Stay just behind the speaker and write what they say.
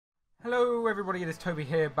Hello everybody, it is Toby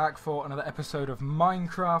here, back for another episode of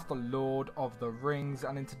Minecraft, the Lord of the Rings,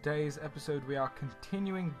 and in today's episode we are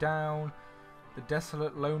continuing down the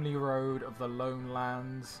desolate, lonely road of the Lone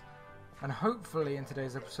Lands, and hopefully in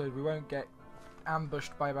today's episode we won't get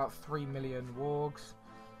ambushed by about 3 million wargs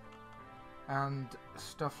and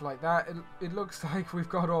stuff like that. It looks like we've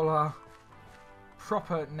got all our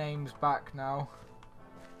proper names back now.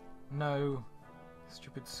 No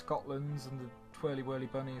stupid Scotlands and the Twirly Whirly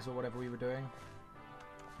Bunnies or whatever we were doing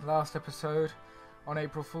last episode on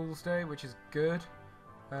April Fool's Day, which is good.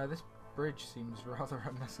 This bridge seems rather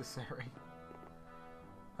unnecessary.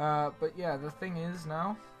 But yeah, the thing is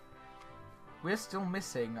now, we're still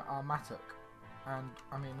missing our mattock. And,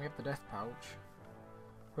 I mean, we have the death pouch,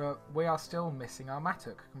 but we are still missing our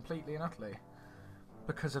mattock completely and utterly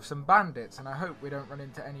because of some bandits, and I hope we don't run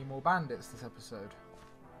into any more bandits this episode.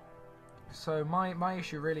 So my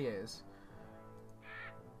issue really is,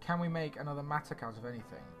 can we make another mattock out of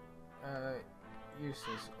anything?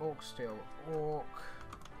 Uses orc steel.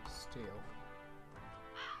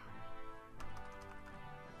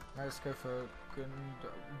 Let's go for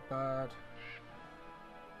Gundabad.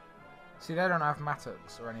 See, they don't have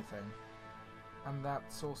mattocks or anything. And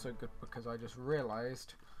that's also good because I just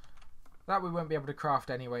realised that we won't be able to craft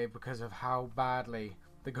anyway because of how badly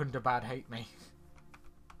the Gundabad hate me.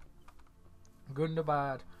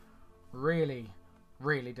 Gundabad really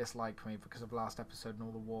dislike me because of last episode and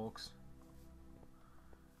all the wargs.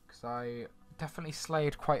 Because I definitely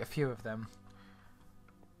slayed quite a few of them.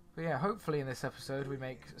 But yeah, hopefully in this episode we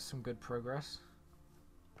make some good progress.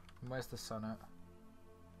 And where's the sun at?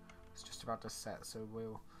 It's just about to set, so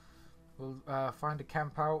we'll find a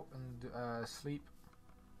camp out and sleep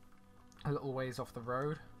a little ways off the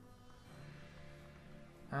road.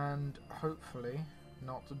 And hopefully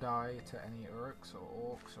not die to any uruks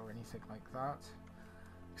or orcs or anything like that.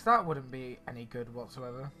 Because that wouldn't be any good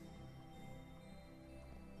whatsoever.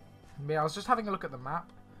 But yeah, I was just having a look at the map,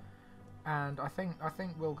 and I think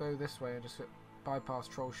we'll go this way and just bypass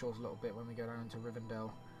Troll Shores a little bit when we go down to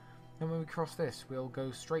Rivendell. Then when we cross this, we'll go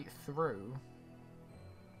straight through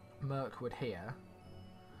Mirkwood here,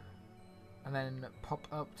 and then pop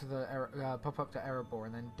up to Erebor,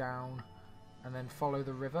 and then down, and then follow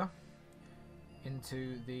the river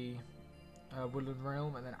into the Woodland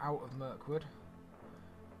Realm, and then out of Mirkwood.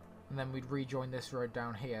 And then we'd rejoin this road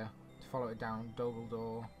down here to follow it down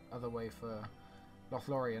Dol other way for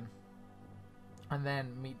Lothlorien, and then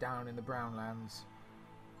meet down in the Brownlands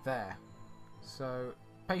there. So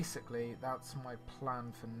basically that's my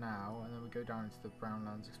plan for now, and then we go down into the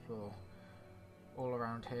Brownlands, explore all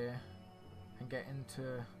around here and get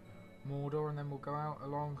into Mordor, and then we'll go out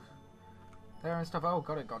along there and stuff. Oh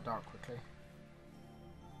god, it got dark quickly.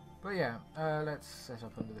 But yeah, let's set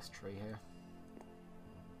up under this tree here.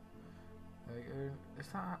 There we go. Is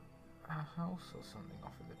that a house or something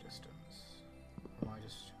off in the distance? Or am I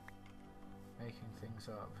just making things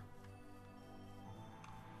up?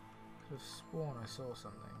 Could have sworn I saw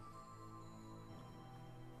something.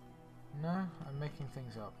 No, I'm making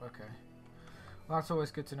things up. Okay. Well, that's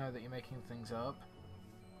always good to know that you're making things up.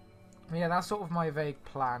 But yeah, that's sort of my vague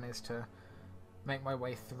plan, is to make my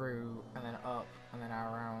way through and then up and then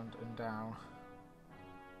around and down.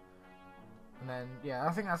 And then, yeah,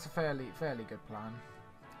 I think that's a fairly good plan.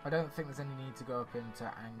 I don't think there's any need to go up into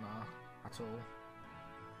Angmar at all.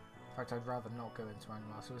 In fact, I'd rather not go into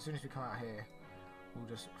Angmar. So as soon as we come out here, we'll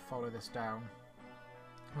just follow this down.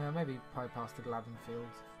 Well, maybe probably past the Gladden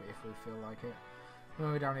Fields if we feel like it.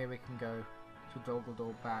 When we're down here, we can go to Dol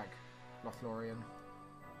Guldur, back Lothlorien.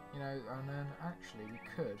 You know, and then actually we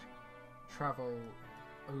could travel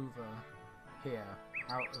over here,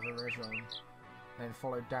 out of Eregion, then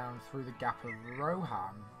follow down through the Gap of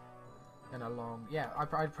Rohan, then along. Yeah,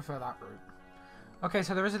 I'd prefer that route. Okay,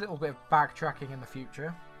 so there is a little bit of backtracking in the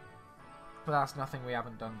future, but that's nothing we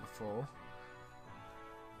haven't done before.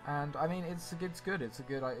 And I mean, it's good. It's a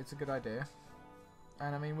good idea.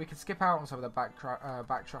 And I mean, we could skip out on some of the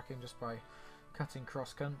backtracking just by cutting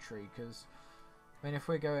cross country, because I mean, if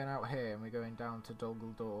we're going out here and we're going down to Dol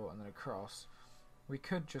Guldur and then across, we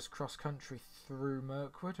could just cross country through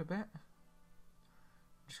Mirkwood a bit.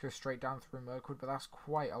 Just go straight down through Mirkwood, but that's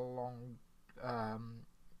quite a long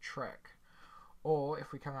trek. Or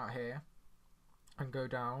if we come out here and go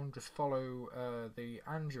down, just follow the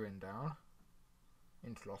Anduin down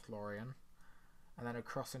into Lothlorien and then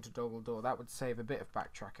across into Dol Guldur, that would save a bit of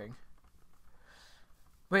backtracking.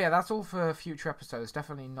 But yeah, that's all for future episodes,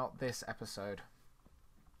 definitely not this episode.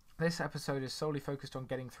 This episode is solely focused on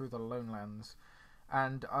getting through the Lone Lands.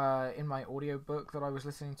 And in my audiobook that I was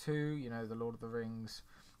listening to, you know, the Lord of the Rings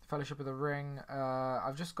Fellowship of the Ring.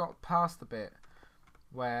 I've just got past the bit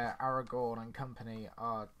where Aragorn and company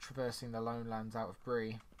are traversing the lone lands out of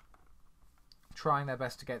Bree, trying their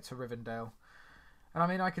best to get to Rivendell. And I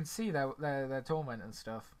mean, I can see their torment and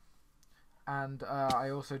stuff. And I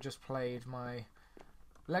also just played my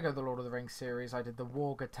Lego The Lord of the Rings series. I did the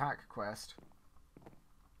Warg Attack quest.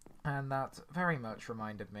 And that very much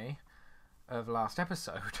reminded me of last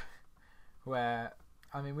episode, where,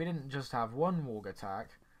 I mean, we didn't just have one Warg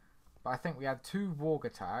Attack, but I think we had 2 Warg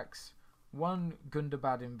Attacks, 1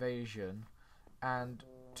 Gundabad invasion, and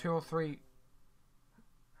 2 or 3...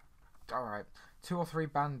 Alright, 2 or 3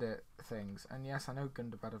 bandit things. And yes, I know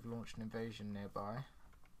Gundabad have launched an invasion nearby.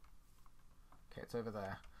 Okay, it's over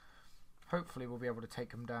there. Hopefully we'll be able to take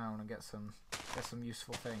them down and get some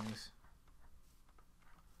useful things.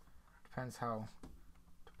 Depends how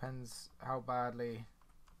badly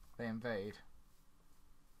they invade.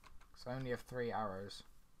 So I only have 3 arrows.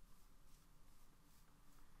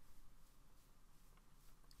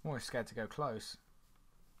 I'm always scared to go close.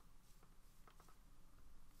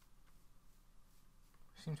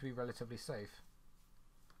 Seem to be relatively safe.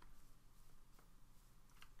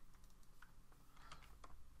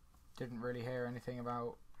 Didn't really hear anything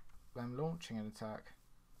about them launching an attack.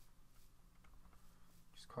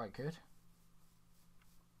 Which is quite good.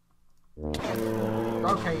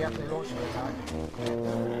 Okay, yep, they launched an attack.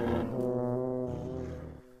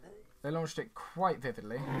 They launched it quite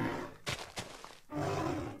vividly.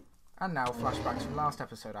 And now flashbacks from last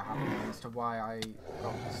episode are happening as to why I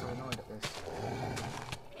got so annoyed at this.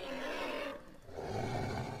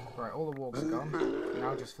 Right, all the wargs are gone.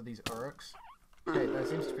 Now just for these Uruks. Okay, there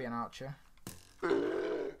seems to be an archer.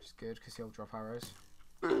 Which is good, because he'll drop arrows.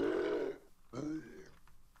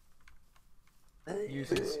 Use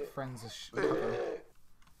his friends as cover.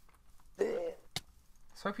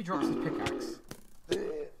 So I hope he drops his pickaxe.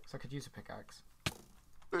 So I could use a pickaxe.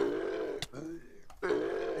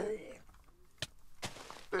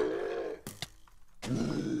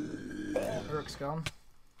 Uruk's gone.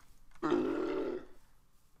 Orc.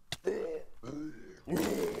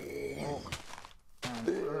 And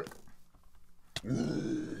Uruk.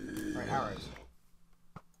 Right, arrows.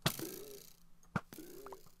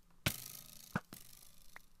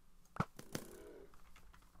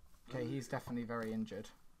 Okay, he's definitely very injured.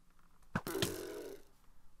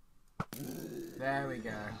 There we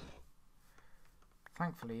go.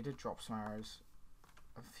 Thankfully he did drop some arrows.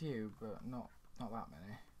 A few, but not that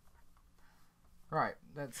many. Right,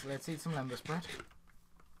 let's eat some lembas bread.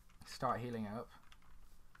 Start healing up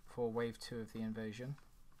for wave 2 of the invasion.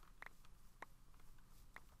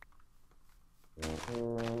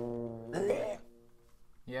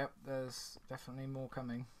 Yep, there's definitely more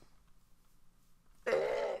coming. A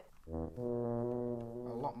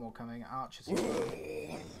lot more coming. Archers as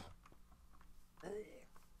well.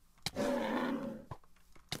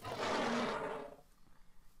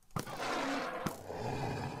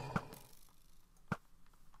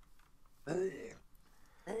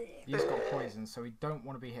 He's got poison, so we don't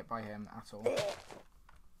want to be hit by him at all.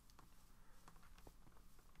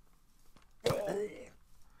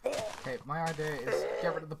 Okay, my idea is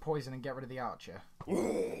get rid of the poison and get rid of the archer.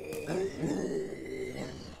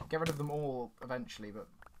 Get rid of them all eventually, but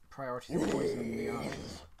priority the poison and the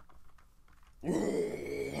archers.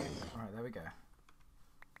 Alright, there we go.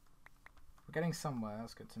 We're getting somewhere,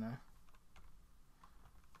 that's good to know.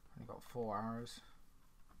 Only got 4 arrows.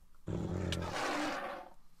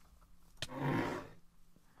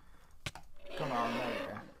 Come on, there we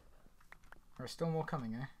go. There's still more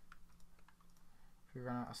coming, eh? If we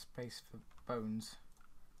run out of space for bones.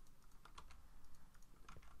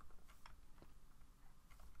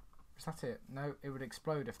 Is that it? No, it would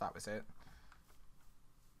explode if that was it.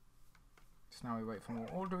 So now we wait for more.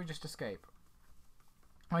 Or do we just escape?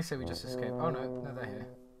 I say we just escape. Oh no, no, they're here.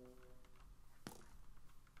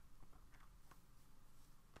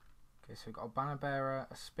 Okay, so we've got a banner bearer,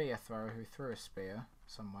 a spear thrower who threw a spear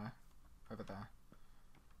somewhere. Over there.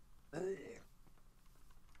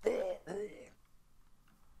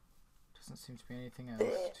 Doesn't seem to be anything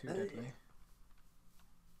else too deadly.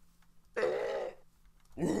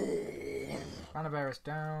 Banner bearer's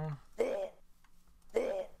down.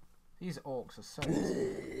 These orcs are so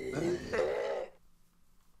easy.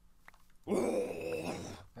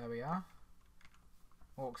 There we are.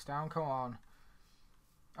 Orcs down, come on.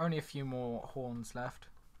 Only a few more horns left,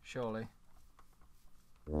 surely.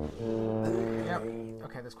 Yep.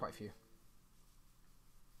 Okay, there's quite a few.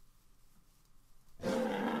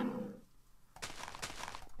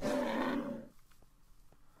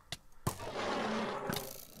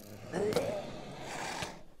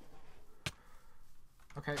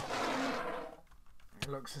 Okay,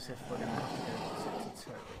 looks as if we're going to have to go tit to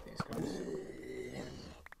toe with these guys.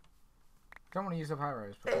 Don't want to use up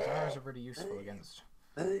arrows, because arrows are really useful against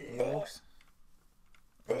orcs.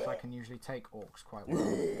 Because I can usually take orcs quite well.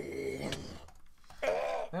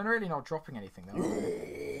 They're really not dropping anything though, are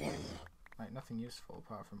they? Like, nothing useful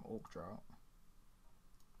apart from orc drought.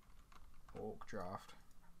 Orc draft.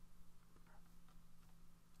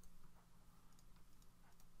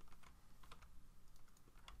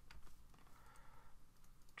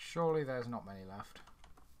 Surely there's not many left.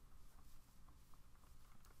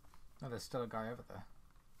 No, there's still a guy over there.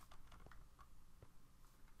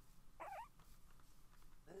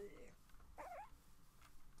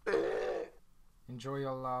 Enjoy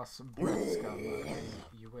your last breath, scum. Okay,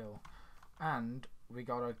 you will. And we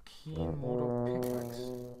got a keen mortal pickaxe.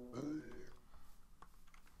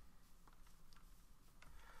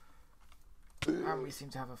 And we seem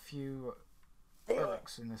to have a few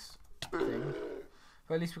urks in this thing.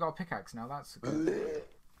 But at least we got a pickaxe now, that's good.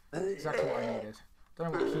 Exactly what I needed.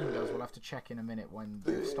 Don't know what Keen does, we'll have to check in a minute when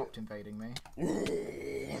they've stopped invading me.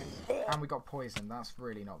 And we got poison, that's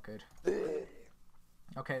really not good.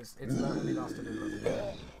 Okay, it's only lasted a little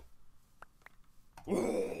bit.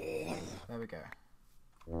 There we go.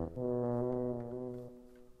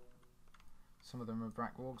 Some of them are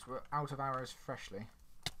black wargs. We're out of arrows freshly.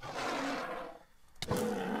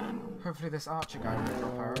 Hopefully this archer guy will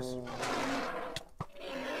drop arrows.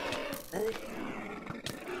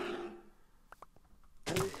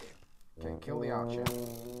 Okay, kill the archer.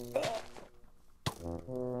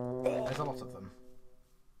 There's a lot of them.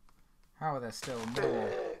 How are there still more?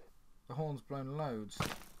 The horn's blown loads.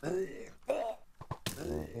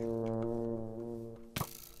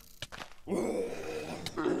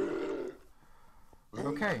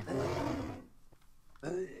 Okay.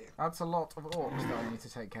 That's a lot of orcs that I need to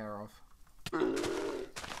take care of.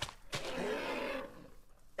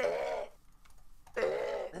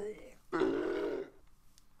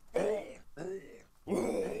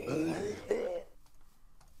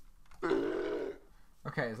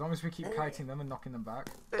 Okay, as long as we keep kiting them and knocking them back.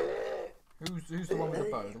 Who's the one with the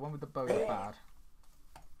bow? The one with the bow is bad.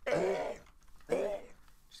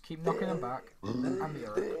 Just keep knocking them back. And the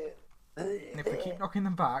arrow. And if we keep knocking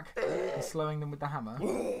them back and slowing them with the hammer.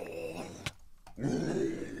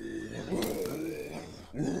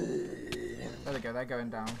 There we go, they're going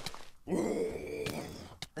down.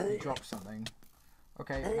 He dropped something.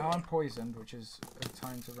 Okay, now I'm poisoned, which is a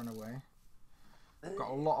time to run away. Got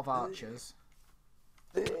a lot of archers.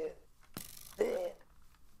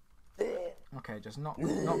 Okay, just knock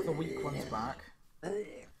the weak ones back. I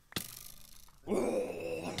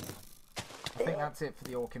think that's it for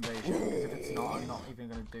the orc invasion, because if it's not, I'm not even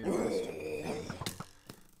going to do the rest.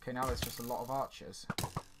 Okay, now there's just a lot of archers.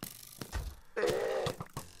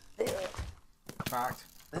 In fact,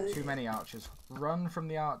 too many archers. Run from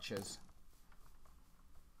the archers.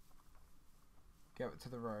 Get to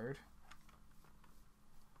the road.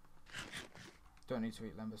 Don't need to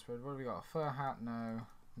eat lumber spread. What have we got? A fur hat? No.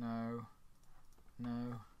 No.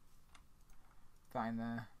 No. That in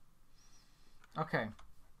there. Okay.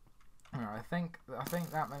 Alright, I think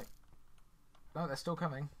that may... No, they're still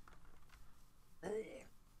coming.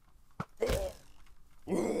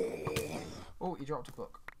 Oh, you dropped a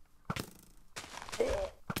book.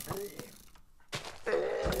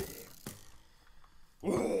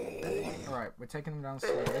 Alright, we're taking them down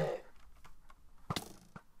slowly.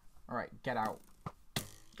 Alright, get out.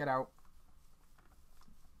 Get out.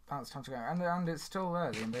 That's time to go. And it's still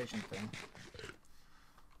there, the invasion thing.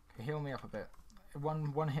 Okay, heal me up a bit.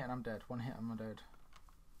 One hit and I'm dead. One hit and I'm dead.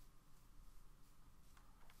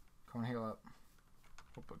 Come on, heal up.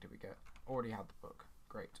 What book did we get? Already had the book.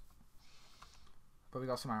 Great. But we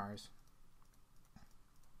got some arrows.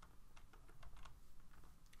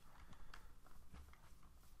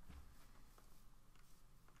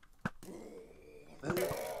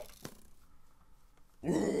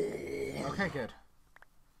 Okay, good.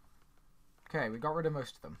 Okay, we got rid of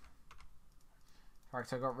most of them. In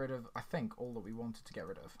fact, I got rid of, I think, all that we wanted to get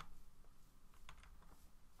rid of.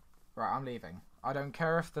 Right, I'm leaving. I don't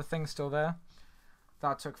care if the thing's still there.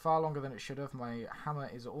 That took far longer than it should have. My hammer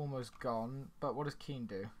is almost gone. But what does Keen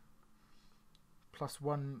do?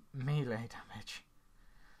 +1 melee damage.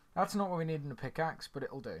 That's not what we need in a pickaxe, but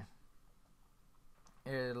it'll do.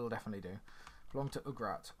 It'll definitely do. Belong to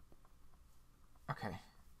Ugrat. Okay.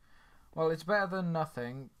 Well, it's better than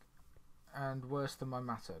nothing, and worse than my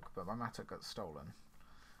mattock, but my mattock got stolen.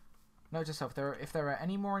 Note to yourself, if there are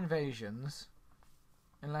any more invasions,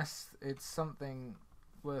 unless it's something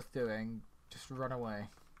worth doing, just run away.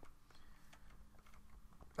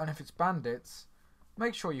 And if it's bandits,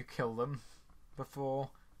 make sure you kill them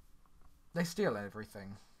before they steal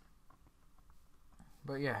everything.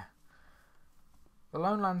 But yeah. The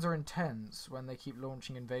Lone Lands are intense when they keep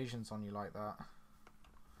launching invasions on you like that.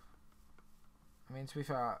 I mean, to be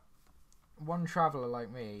fair, one traveller like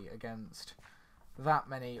me against that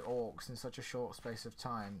many orcs in such a short space of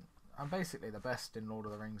time, I'm basically the best in Lord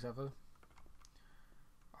of the Rings ever.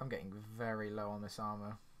 I'm getting very low on this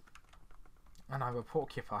armour. And I'm a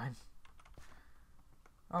porcupine.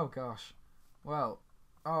 Oh gosh. Well,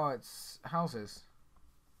 oh, it's houses.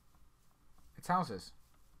 It's houses.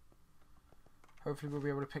 Hopefully we'll be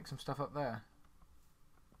able to pick some stuff up there.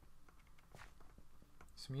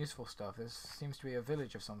 Some useful stuff. This seems to be a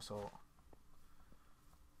village of some sort.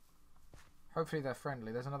 Hopefully they're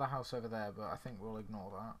friendly. There's another house over there, but I think we'll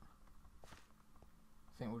ignore that.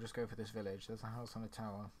 I think we'll just go for this village. There's a house on a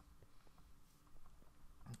tower.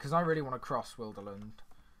 Because I really want to cross Wilderland.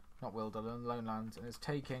 Not Wilderland, Lone Lands, and it's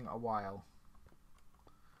taking a while.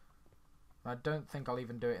 I don't think I'll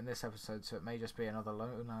even do it in this episode, so it may just be another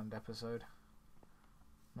Lone Land episode.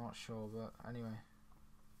 Not sure, but anyway.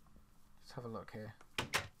 Let's have a look here. They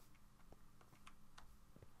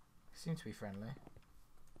seem to be friendly.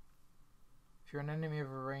 If you're an enemy of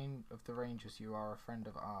the Rangers, you are a friend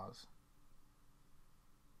of ours.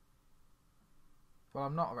 Well,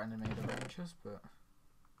 I'm not an enemy of the Rangers, but...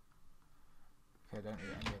 Okay, don't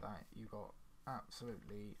eat any of that. You got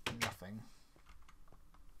absolutely nothing.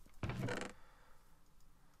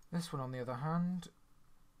 This one, on the other hand,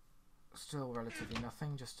 still relatively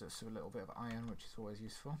nothing, just a little bit of iron, which is always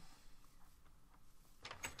useful.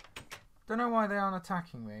 Don't know why they aren't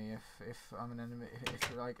attacking me if I'm an enemy.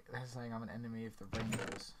 If like they're saying I'm an enemy of the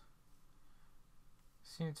Rangers.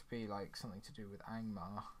 Seems to be like something to do with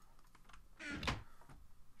Angmar,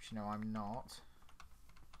 which you know I'm not.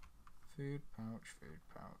 Food pouch, food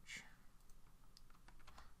pouch.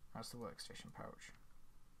 That's the workstation pouch.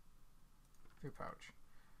 Food pouch.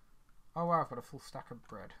 Oh wow, I've got a full stack of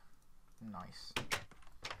bread. Nice.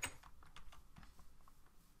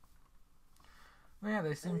 Well, yeah,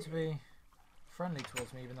 they seem to be friendly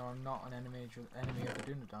towards me, even though I'm not an enemy of the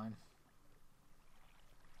Dunedain.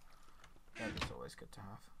 That is always good to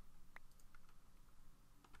have.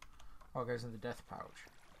 Oh, it goes in the death pouch.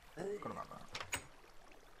 Forgot about that.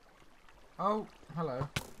 Oh, hello.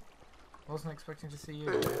 Wasn't expecting to see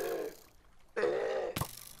you.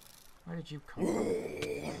 Where did you come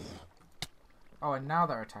from? Oh, and now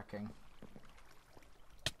they're attacking.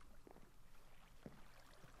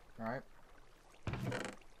 Right.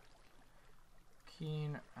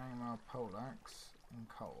 Keen, Angmar, poleaxe, and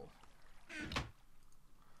coal.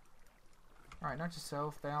 Right, note to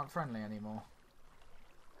self, they aren't friendly anymore.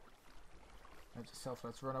 Note to self,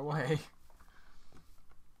 let's run away.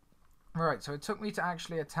 Right, so it took me to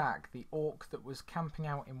actually attack the orc that was camping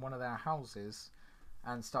out in one of their houses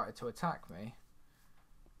and started to attack me,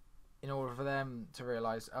 in order for them to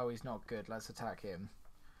realise, oh, he's not good, let's attack him.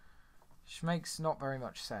 Which makes not very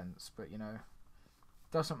much sense, but you know,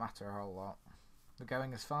 doesn't matter a whole lot. We're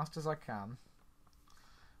going as fast as I can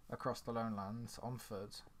across the Lone Lands on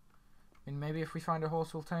foot. I mean, maybe if we find a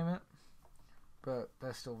horse we'll tame it, but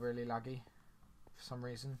they're still really laggy for some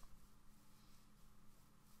reason.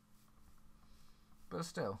 But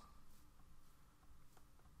still,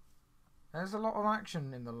 there's a lot of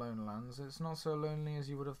action in the Lone Lands. It's not so lonely as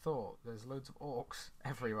you would have thought. There's loads of orcs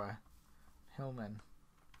everywhere. Hillmen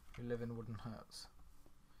who live in wooden huts.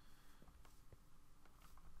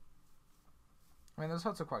 I mean, those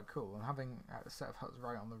huts are quite cool, and having a set of huts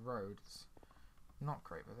right on the road is not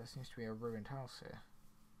great, but there seems to be a ruined house here.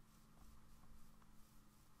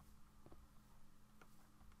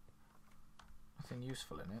 Nothing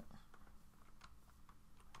useful in it.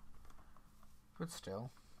 But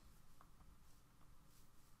still.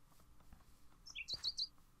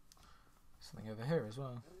 Something over here as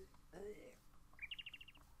well.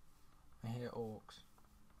 I hear orcs.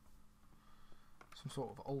 Some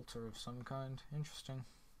sort of altar of some kind. Interesting.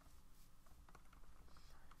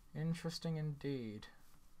 Interesting indeed.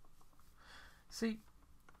 See,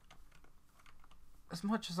 as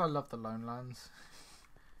much as I love the Lone Lands,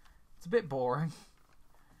 it's a bit boring.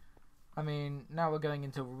 I mean, now we're going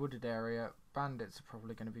into a wooded area. Bandits are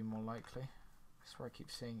probably going to be more likely. That's where I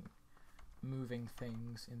keep seeing moving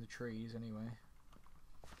things in the trees anyway.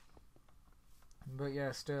 But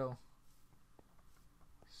yeah, still,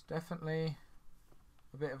 it's definitely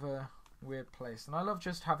a bit of a weird place. And I love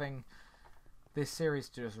just having this series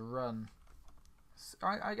to just run.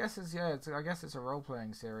 I guess it's a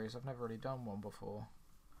role-playing series. I've never really done one before,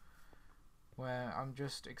 where I'm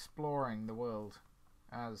just exploring the world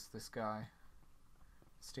as this guy,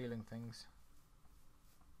 stealing things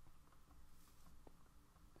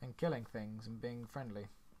and killing things and being friendly,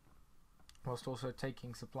 whilst also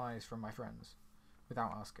taking supplies from my friends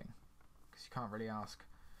without asking, because you can't really ask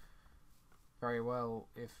very well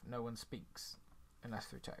if no one speaks unless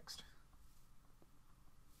through text.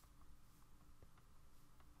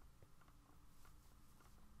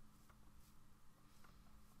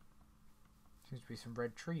 Seems to be some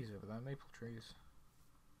red trees over there, maple trees.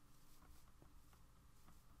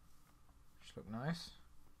 Which look nice.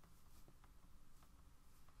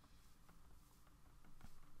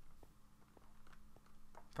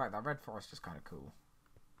 In fact, that red forest is kind of cool.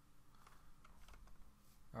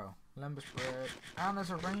 Oh, Lembus Red. And there's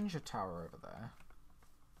a ranger tower over there.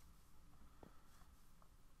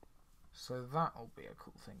 So that'll be a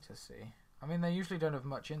cool thing to see. I mean, they usually don't have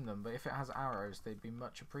much in them, but if it has arrows, they'd be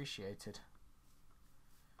much appreciated.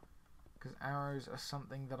 Because arrows are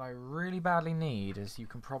something that I really badly need, as you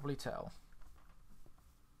can probably tell.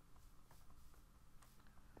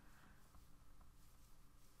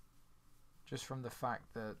 Just from the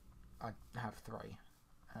fact that I have 3.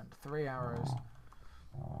 And 3 arrows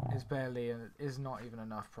is barely, is not even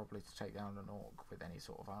enough probably to take down an orc with any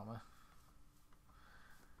sort of armor.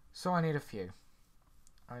 So I need a few.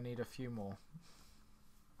 I need a few more.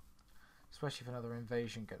 Especially if another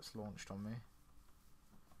invasion gets launched on me.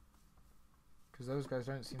 Because those guys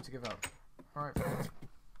don't seem to give up. Alright.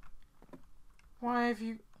 Why have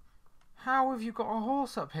you... How have you got a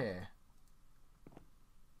horse up here?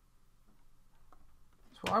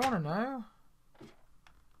 That's what I want to know.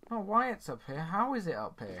 Not why it's up here. How is it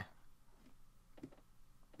up here?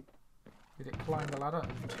 Did it climb the ladder?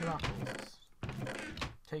 2 apples.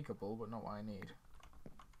 Takeable, but not what I need.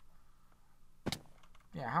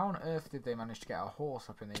 Yeah, how on earth did they manage to get a horse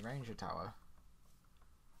up in the ranger tower?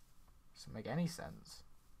 Doesn't make any sense.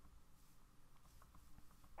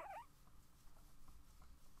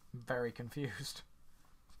 I'm very confused,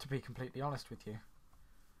 to be completely honest with you.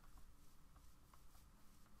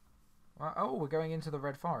 Well, oh, we're going into the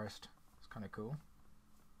Red Forest. It's kind of cool.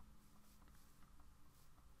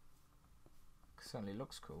 Certainly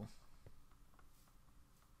looks cool.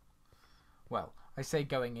 Well, I say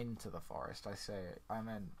going into the forest. I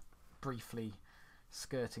meant briefly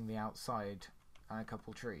skirting the outside and a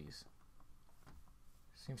couple trees.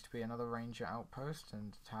 Seems to be another ranger outpost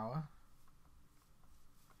and tower.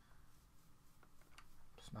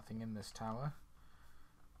 There's nothing in this tower.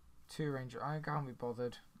 2 ranger. I can't be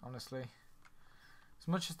bothered, honestly. As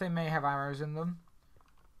much as they may have arrows in them,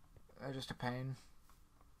 they're just a pain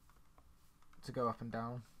to go up and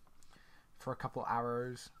down. For a couple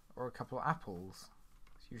arrows or a couple apples,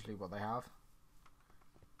 it's usually what they have.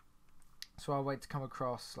 So I'll wait to come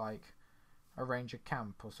across like a ranger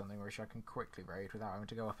camp or something which I can quickly raid without having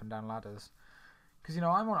to go up and down ladders. Because, you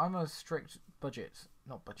know, I'm on a strict budget,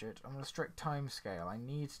 I'm on a strict time scale. I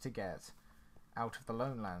need to get out of the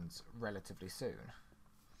lone lands relatively soon.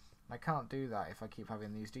 I can't do that if I keep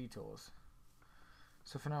having these detours.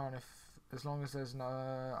 So for now on, as long as there's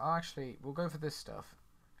no... actually, we'll go for this stuff.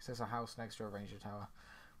 Because there's a house next to a ranger tower.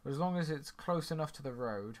 But as long as it's close enough to the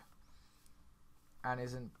road and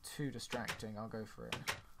isn't too distracting, I'll go for it.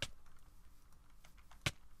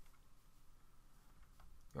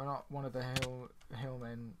 You're not one of the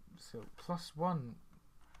hillmen. So +1.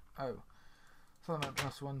 Oh. I thought that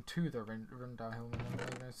meant +1 to the Rundar hillmen.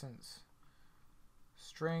 That made no sense.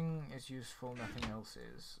 String is useful, nothing else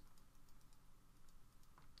is.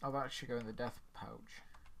 I'll actually go in the death pouch.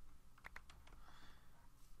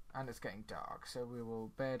 And it's getting dark, so we will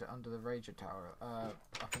bed under the ranger tower,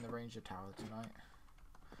 up in the ranger tower tonight.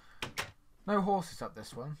 No horses up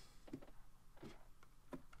this one.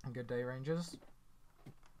 Good day, rangers.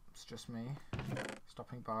 It's just me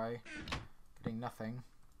stopping by, getting nothing.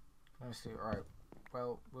 Mostly, right.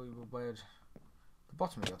 Well, we will bed the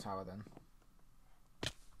bottom of your tower then.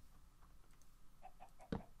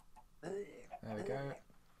 There we go.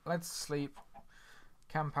 Let's sleep.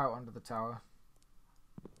 Camp out under the tower.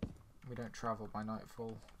 We don't travel by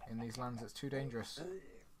nightfall. In these lands it's too dangerous.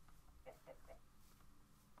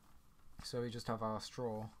 So we just have our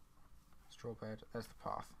straw bed. There's the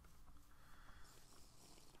path.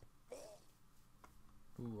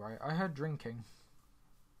 Ooh, right. I heard drinking.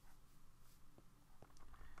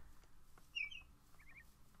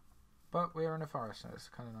 But we are in a forest, so it's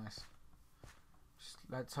kind of nice. Just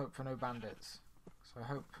let's hope for no bandits. So I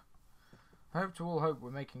hope to all hope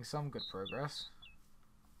we're making some good progress.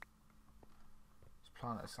 Let's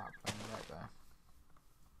plant a sapling right there.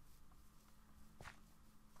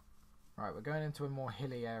 Right, we're going into a more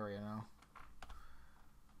hilly area now.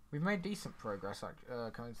 We've made decent progress,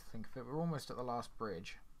 coming to think of it. We're almost at the last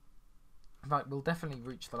bridge. In fact, we'll definitely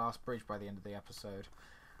reach the last bridge by the end of the episode.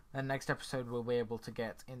 Then next episode we'll be able to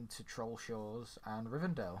get into Troll Shores and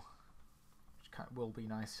Rivendell, which will be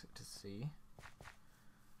nice to see.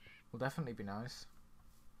 Will definitely be nice.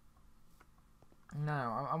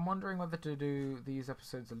 Now, I'm wondering whether to do these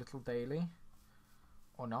episodes a little daily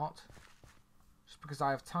or not. Just because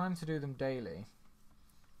I have time to do them daily,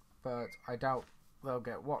 but I doubt they'll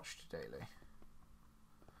get watched daily.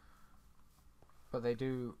 But they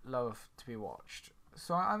do love to be watched.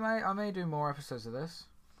 So I may do more episodes of this,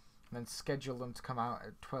 and then schedule them to come out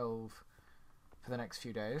at 12 for the next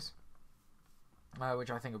few days.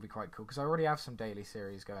 Which I think will be quite cool, because I already have some daily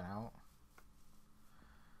series going out.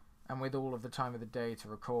 And with all of the time of the day to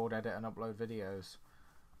record, edit and upload videos,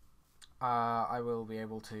 I will be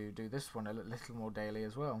able to do this one a little more daily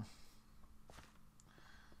as well.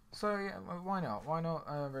 So yeah, why not? Why not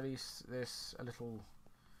release this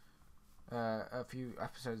a few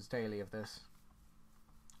episodes daily of this?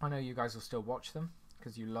 I know you guys will still watch them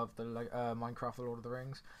because you love the Minecraft: The Lord of the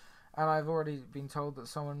Rings, and I've already been told that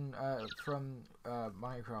someone from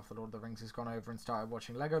Minecraft: The Lord of the Rings has gone over and started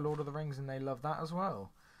watching Lego Lord of the Rings, and they love that as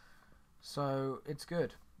well. So it's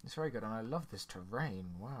good. It's very good, and I love this terrain.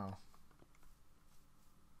 Wow.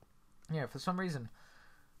 Yeah, for some reason,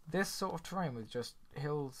 this sort of terrain with just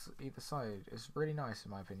hills either side is really nice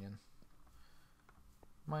in my opinion.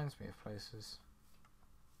 Reminds me of places.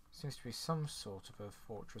 Seems to be some sort of a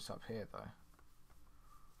fortress up here, though.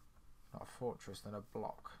 Not a fortress, then a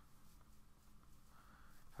block.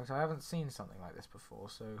 In fact, I haven't seen something like this before,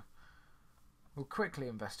 so we'll quickly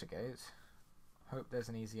investigate. Hope there's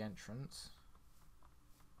an easy entrance.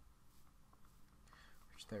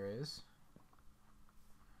 Which there is.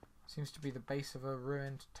 Seems to be the base of a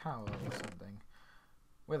ruined tower or something.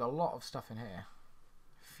 With a lot of stuff in here.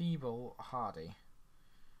 Feeble hardy.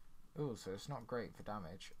 Ooh, so it's not great for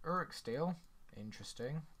damage. Uric steel.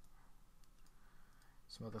 Interesting.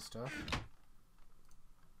 Some other stuff.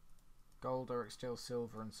 Gold, Uric steel,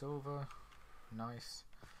 silver and silver. Nice.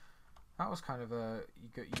 That was kind of a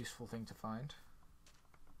useful thing to find.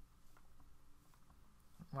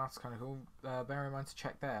 That's kind of cool. Bear in mind to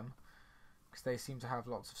check them, because they seem to have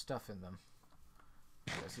lots of stuff in them.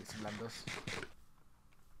 Let's eat some lembas.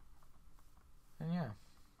 And yeah.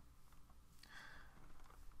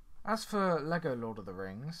 As for Lego Lord of the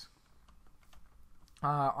Rings,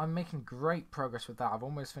 I'm making great progress with that. I've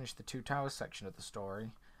almost finished the Two Towers section of the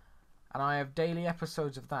story, and I have daily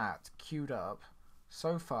episodes of that queued up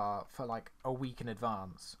so far for like a week in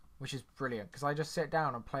advance, which is brilliant, because I just sit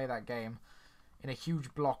down and play that game in a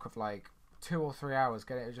huge block of like 2 or 3 hours,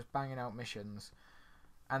 just banging out missions,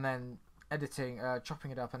 and then editing, chopping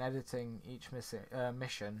it up and editing each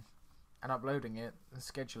mission, and uploading it and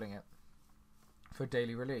scheduling it for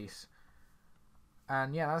daily release.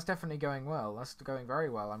 And yeah, that's definitely going well. That's going very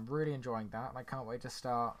well. I'm really enjoying that, and I can't wait to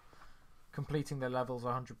start completing the levels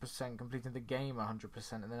 100%, completing the game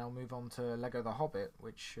 100%, and then I'll move on to Lego The Hobbit,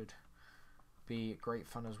 which should be great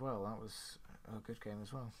fun as well. That was a good game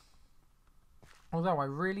as well. Although I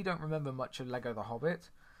really don't remember much of Lego The Hobbit,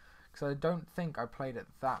 because I don't think I played it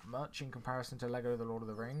that much in comparison to Lego The Lord of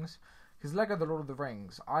the Rings. Because Lego The Lord of the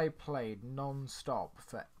Rings, I played non-stop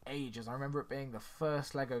for ages. I remember it being the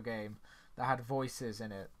first Lego game that had voices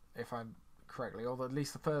in it, if I'm correctly, or at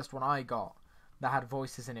least the first one I got that had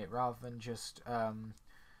voices in it rather than just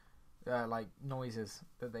like noises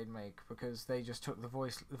that they'd make, because they just took the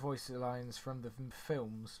voice lines from the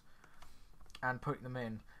films and put them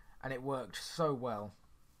in, and it worked so well.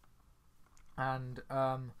 And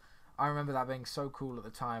I remember that being so cool at the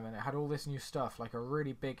time, and it had all this new stuff, like a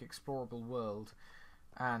really big explorable world,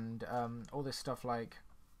 and all this stuff like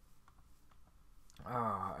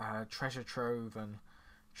treasure trove and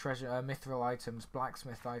mithril items,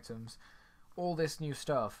 blacksmith items, all this new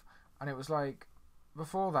stuff. And it was like,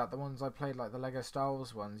 before that, the ones I played, like the Lego Star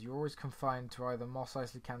Wars ones, you were always confined to either Mos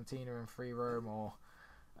Eisley Cantina and Free Roam, or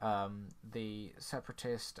the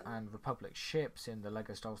Separatist and Republic ships in the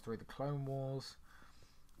Lego Star Wars 3 The Clone Wars.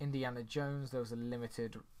 Indiana Jones, there was a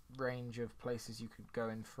limited range of places you could go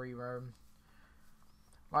in Free Roam,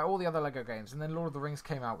 like all the other Lego games. And then Lord of the Rings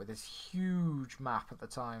came out with this huge map at the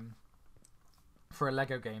time, for a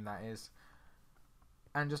Lego game that is,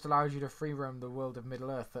 and just allowed you to free roam the world of Middle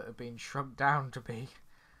Earth that had been shrunk down to be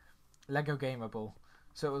Lego gameable.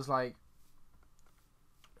 So it was like,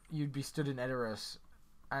 you'd be stood in Edoras,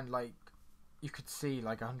 and like you could see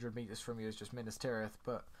like 100 meters from you is just Minas Tirith.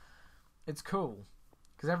 But it's cool,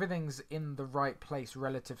 because everything's in the right place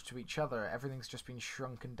relative to each other. Everything's just been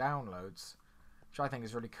shrunken down loads, which I think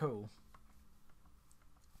is really cool.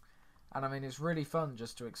 And I mean, it's really fun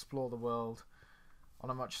just to explore the world on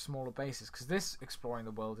a much smaller basis. Because this exploring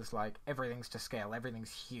the world is like everything's to scale,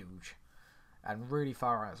 everything's huge and really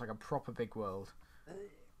far out. It's like a proper big world.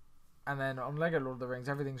 And then on Lego Lord of the Rings,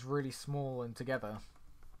 everything's really small and together,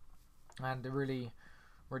 and really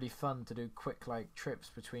fun to do quick like trips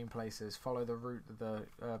between places, follow the route that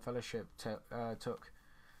the Fellowship took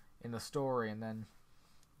in the story, and then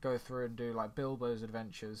go through and do like Bilbo's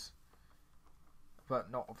adventures,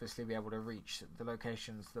 but not obviously be able to reach the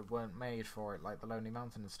locations that weren't made for it, like the Lonely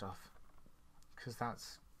Mountain and stuff, because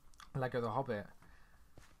that's Lego the Hobbit.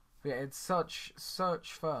 But yeah, it's such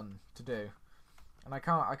fun to do, and I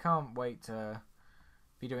can't wait to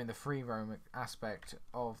be doing the free roam aspect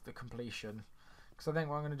of the completion. Because I think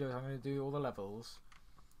what I'm going to do is I'm going to do all the levels,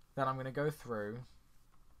 then I'm going to go through,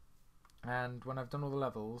 and when I've done all the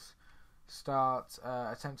levels, start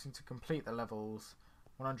attempting to complete the levels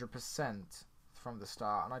 100% from the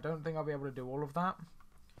start. And I don't think I'll be able to do all of that,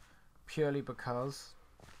 purely because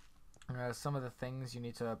some of the things you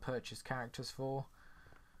need to purchase characters for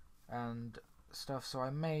and stuff, so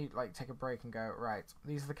I may like take a break and go, right,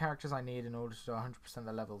 these are the characters I need in order to do 100% of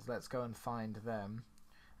the levels, let's go and find them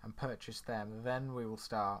and purchase them, then we will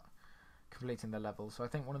start completing the levels. So I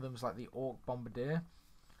think one of them is like the Orc Bombardier,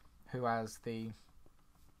 who has the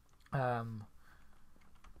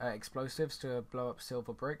explosives to blow up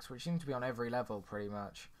silver bricks, which seem to be on every level pretty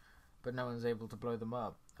much, but no one's able to blow them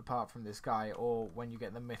up apart from this guy, or when you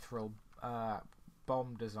get the mithril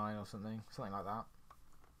bomb design or something like that.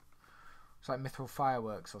 It's like mithril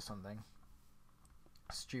fireworks or something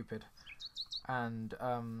stupid. And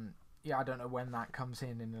yeah, I don't know when that comes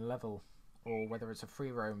in a level, or whether it's a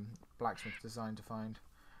free roam blacksmith design to find.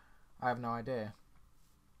 I have no idea.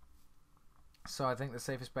 So I think the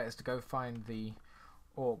safest bet is to go find the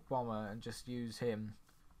Orc Bomber and just use him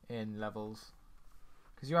in levels,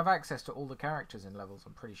 because you have access to all the characters in levels,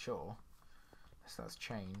 I'm pretty sure, unless that's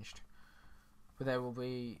changed. But there will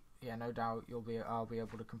be, yeah, no doubt I'll be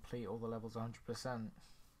able to complete all the levels 100%. And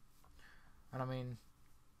I mean,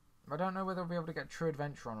 I don't know whether I'll be able to get True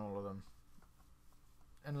Adventure on all of them,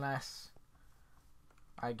 unless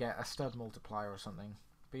I get a stud multiplier or something.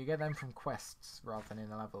 But you get them from quests rather than in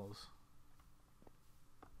the levels,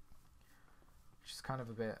 which is kind of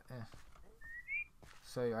a bit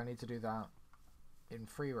So I need to do that in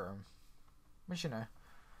free roam, which, you know,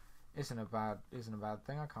 isn't a bad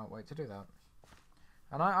thing. I can't wait to do that.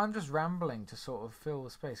 And I'm just rambling to sort of fill the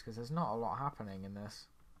space, because there's not a lot happening in this.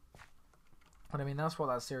 But I mean, that's what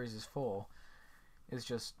that series is for. Is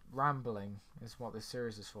just rambling is what this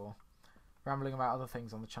series is for. Rambling about other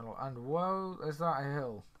things on the channel. And whoa, is that a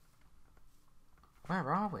hill? Where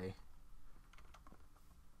are we?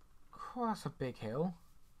 Oh, that's a big hill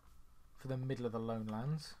for the middle of the Lone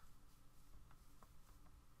Lands.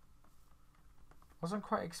 Wasn't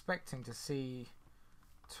quite expecting to see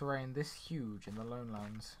terrain this huge in the Lone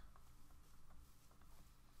Lands.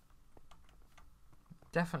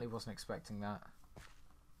 Definitely wasn't expecting that.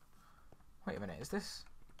 Wait a minute, is this?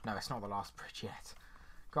 No, it's not the last bridge yet.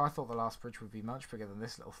 God, I thought the last bridge would be much bigger than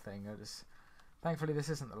this little thing. Thankfully, this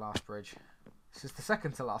isn't the last bridge. This is the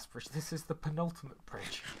second to last bridge. This is the penultimate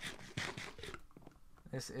bridge.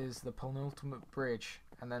 This is the penultimate bridge.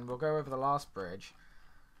 And then we'll go over the last bridge,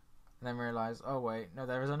 and then realise, oh wait, no,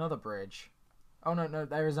 there is another bridge. Oh no,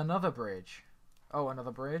 there is another bridge. Oh,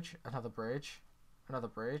 another bridge, another bridge, another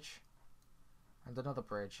bridge, and another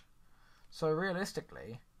bridge. So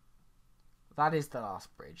realistically, that is the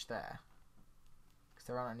last bridge there, because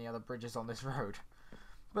there aren't any other bridges on this road.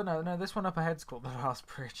 But no, this one up ahead's called the last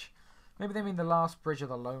bridge. Maybe they mean the last bridge of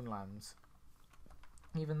the Lone Lands.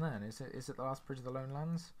 Even then, is it the last bridge of the Lone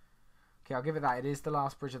Lands? Okay, I'll give it that. It is the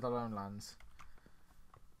last bridge of the Lone Lands.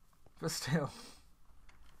 But still,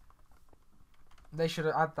 they should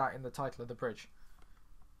add that in the title of the bridge.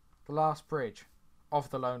 The last bridge of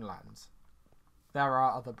the Lone Lands. There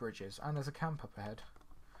are other bridges, and there's a camp up ahead.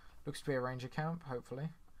 Looks to be a ranger camp, hopefully.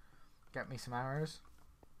 Get me some arrows.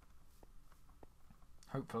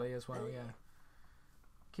 Hopefully as well, yeah.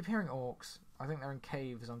 Keep hearing orcs. I think they're in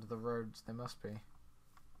caves under the roads. They must be.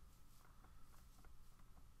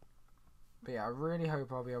 But yeah, I really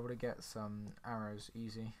hope I'll be able to get some arrows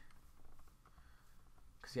easy.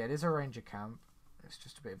 Because yeah, it is a ranger camp. It's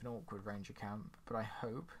just a bit of an awkward ranger camp. But I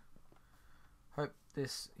hope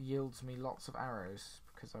this yields me lots of arrows,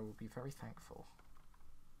 because I will be very thankful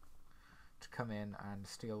to come in and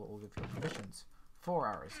steal all of your provisions. 4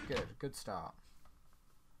 arrows. Good start.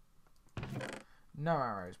 No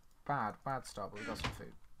arrows. Bad start, but we got some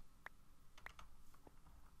food.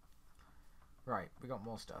 Right, we got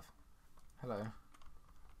more stuff. Hello.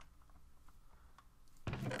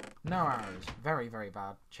 No arrows. Very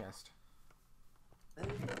bad chest.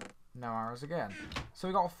 No arrows again. So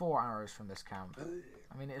we got 4 arrows from this camp.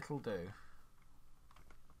 I mean, it'll do.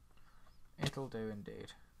 It'll do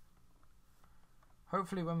indeed.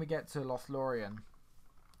 Hopefully when we get to Lothlorien,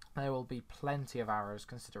 there will be plenty of arrows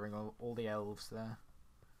considering all the elves there.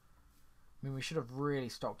 I mean, we should have really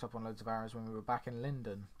stocked up on loads of arrows when we were back in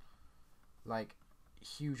Linden. Like,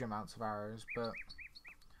 huge amounts of arrows, but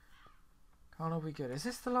can't all be good. Is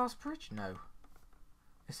this the last bridge? No.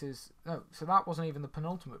 This is... No, so that wasn't even the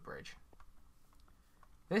penultimate bridge.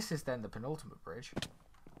 This is then the penultimate bridge.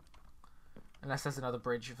 Unless there's another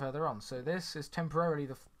bridge further on. So this is temporarily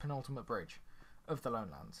the penultimate bridge of the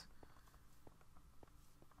Lonelands.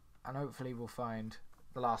 And hopefully we'll find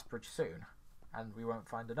the last bridge soon. And we won't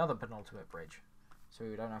find another penultimate bridge. So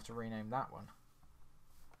we don't have to rename that one.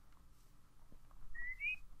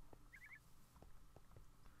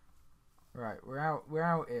 Right, we're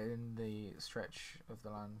out in the stretch of the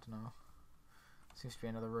land now. Seems to be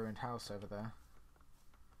another ruined house over there.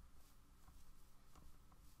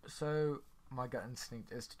 So my gut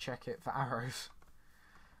instinct is to check it for arrows.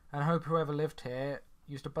 And hope whoever lived here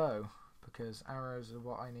used a bow, because arrows are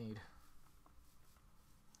what I need.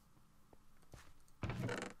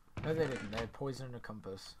 No, they didn't. They had poison and a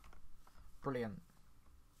compass. Brilliant.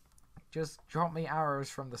 Just drop me arrows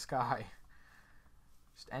from the sky.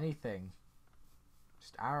 Just anything.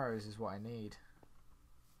 Just arrows is what I need.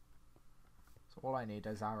 So all I need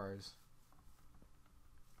is arrows.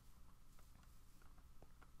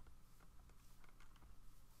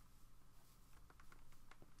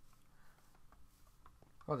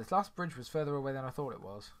 Oh, this last bridge was further away than I thought it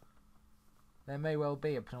was. There may well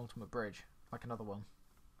be a penultimate bridge, like another one.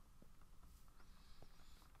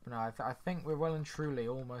 But no, I think we're well and truly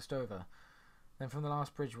almost over. Then from the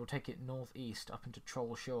last bridge we'll take it northeast up into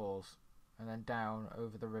Troll Shores, and then down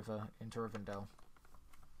over the river into Rivendell.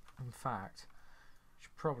 In fact,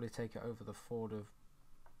 should probably take it over the ford of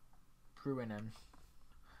Bruinen.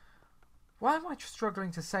 Why am I struggling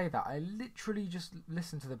to say that? I literally just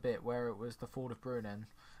listened to the bit where it was the ford of Bruinen,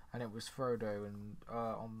 and it was Frodo and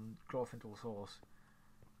on Glorfindel's horse.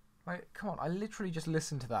 Like, come on! I literally just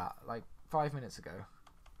listened to that like 5 minutes ago,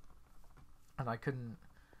 and I couldn't.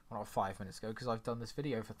 Well, not 5 minutes ago, because I've done this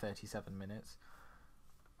video for 37 minutes.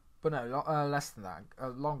 But no, less than that.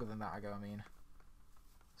 Longer than that ago, I mean.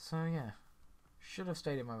 So, yeah. Should have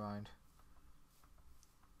stayed in my mind.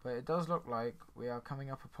 But it does look like we are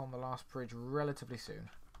coming up upon the last bridge relatively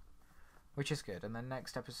soon. Which is good. And then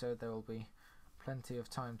next episode there will be plenty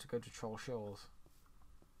of time to go to Troll Shores.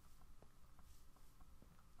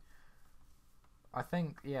 I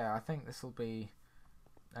think this will be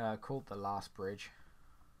called the last bridge.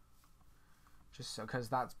 Just because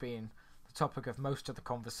that's been the topic of most of the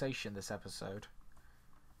conversation this episode,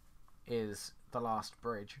 is the last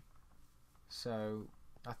bridge. So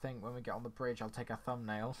I think when we get on the bridge I'll take a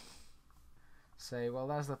thumbnail, say, well,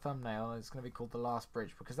 there's the thumbnail, it's going to be called the last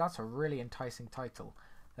bridge, because that's a really enticing title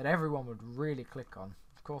that everyone would really click on.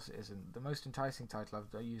 Of course it isn't. The most enticing title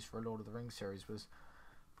I've used for a Lord of the Rings series was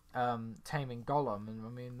Taming Gollum, and I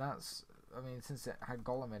mean since it had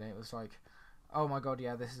Gollum in it, it was like, oh my god,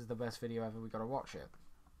 yeah, this is the best video ever, we gotta watch it.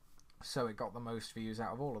 So it got the most views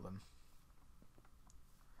out of all of them.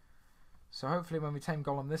 So hopefully when we tame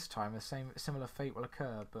Gollum this time, a similar fate will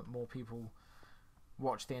occur, but more people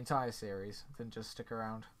watch the entire series than just stick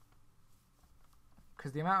around.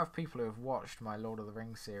 Because the amount of people who have watched my Lord of the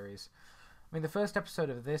Rings series, I mean the first episode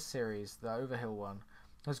of this series, the Overhill one,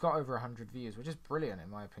 has got over 100 views, which is brilliant in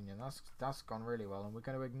my opinion. That's gone really well, and we're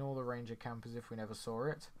going to ignore the Ranger camp as if we never saw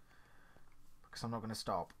it. Because I'm not going to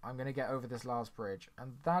stop. I'm going to get over this last bridge.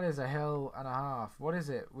 And that is a hill and a half. What is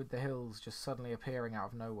it with the hills just suddenly appearing out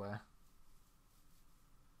of nowhere?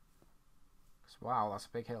 Wow, that's a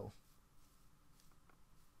big hill.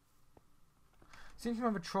 I seem to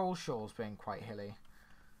remember Troll Shores being quite hilly.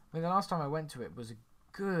 I mean, the last time I went to it was a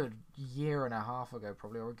good year and a half ago,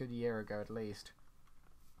 probably, or a good year ago at least.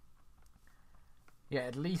 Yeah,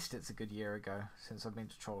 at least it's a good year ago since I've been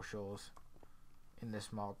to Troll Shores in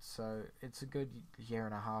this mod, so it's a good year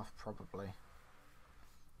and a half probably.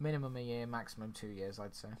 Minimum a year, maximum 2 years,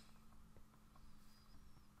 I'd say.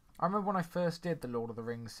 I remember when I first did the Lord of the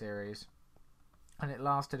Rings series, and it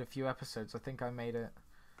lasted a few episodes. I think I made it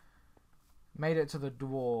to the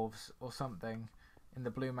dwarves or something in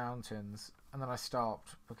the Blue Mountains, and then I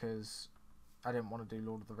stopped because I didn't want to do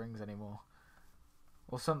Lord of the Rings anymore,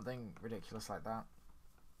 or something ridiculous like that.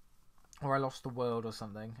 Or I lost the world or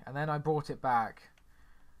something, and then I brought it back,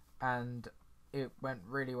 and it went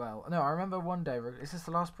really well. No, I remember one day. Is this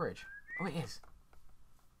the last bridge? Oh, it is.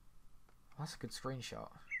 That's a good screenshot.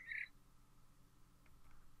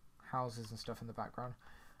 houses and stuff in the background.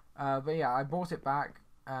 But yeah, I brought it back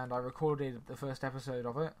and I recorded the first episode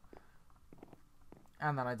of it,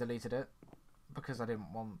 and then I deleted it because I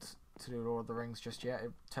didn't want to do Lord of the Rings just yet.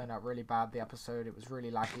 It turned out really bad, the episode. It was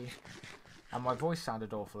really laggy and my voice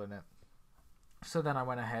sounded awful in it. So then I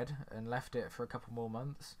went ahead and left it for a couple more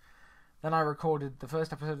months. Then I recorded the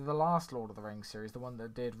first episode of the last Lord of the Rings series, the one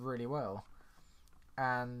that did really well.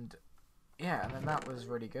 And yeah, and then that was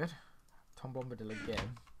really good. Tom Bombadil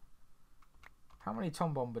again. How many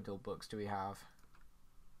Tom Bombadil books do we have?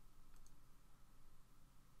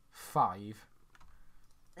 5.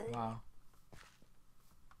 Wow.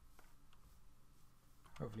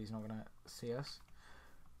 Hopefully he's not going to see us.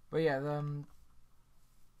 But yeah,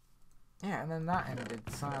 yeah, and then that ended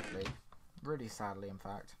sadly, really sadly in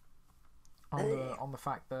fact, on the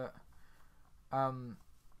fact that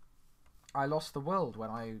I lost the world when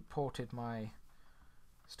I ported my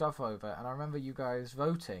stuff over, and I remember you guys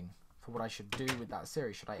voting for what I should do with that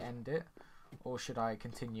series. Should I end it, or should I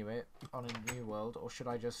continue it on a new world, or should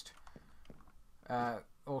I just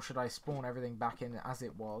or should I spawn everything back in as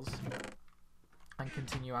it was and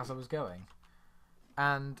continue as I was going?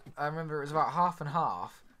 And I remember it was about half and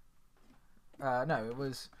half. No, it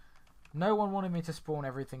was no one wanted me to spawn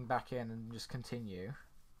everything back in and just continue.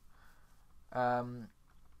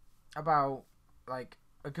 About like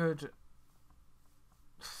a good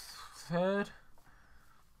third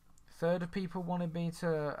of people wanted me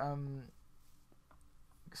to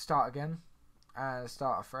start again and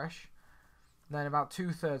start afresh. Then about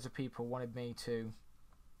 2/3 of people wanted me to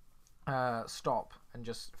stop and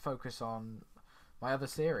just focus on my other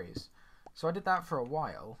series. So I did that for a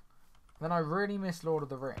while. Then I really missed Lord of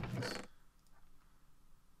the Rings.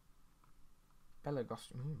 But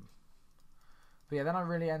yeah, then I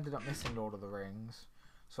really ended up missing Lord of the Rings.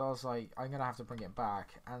 So I was like, I'm going to have to bring it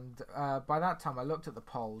back. And by that time I looked at the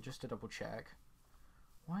poll just to double check.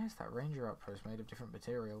 Why is that ranger outpost made of different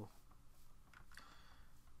material?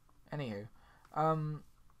 Anywho.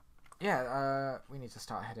 Yeah, we need to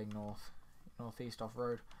start heading northeast off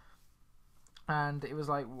road. And it was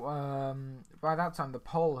like, by that time the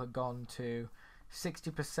poll had gone to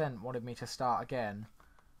 60% wanted me to start again,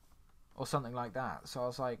 or something like that. So I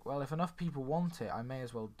was like, well, if enough people want it, I may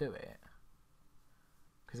as well do it,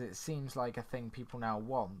 because it seems like a thing people now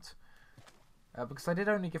want. Because I did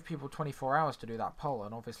only give people 24 hours to do that poll,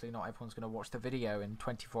 and obviously not everyone's going to watch the video in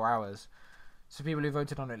 24 hours. So people who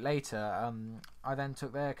voted on it later, I then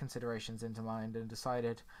took their considerations into mind and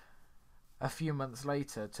decided a few months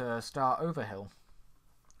later to start Overhill.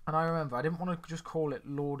 And I remember I didn't want to just call it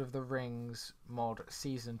Lord of the Rings mod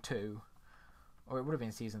Season 2, or it would have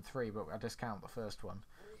been Season 3, but I discount the first one.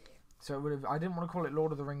 So it would have, I didn't want to call it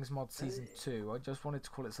Lord of the Rings mod Season 2, I just wanted to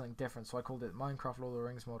call it something different, so I called it Minecraft Lord of the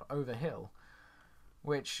Rings mod Overhill,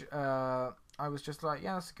 which I was just like,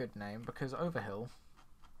 yeah, that's a good name, because Overhill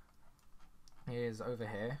is over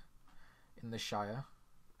here in the Shire,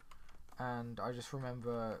 and I just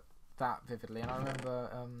remember that vividly. And I remember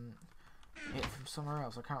it from somewhere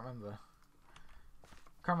else. I can't remember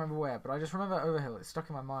where, but I just remember Overhill. It stuck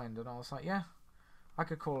in my mind, and I was like, yeah, I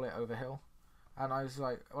could call it Overhill. And I was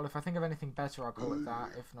like, well, if I think of anything better, I'll call it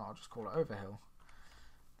that. If not, I'll just call it Overhill.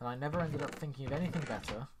 And I never ended up thinking of anything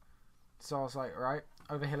better, so I was like, right,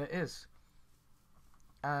 Overhill it is.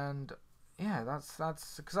 And yeah, that's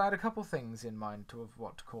because I had a couple things in mind of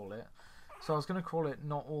what to call it. So I was going to call it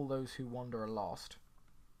Not All Those Who Wander Are Lost.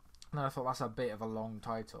 And then I thought that's a bit of a long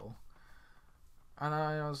title. And then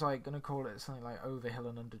I was like going to call it something like Overhill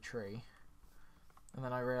and Under Tree. And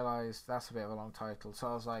then I realised that's a bit of a long title. So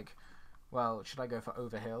I was like, well, should I go for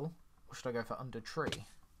Overhill or should I go for Under Tree?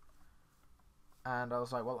 And I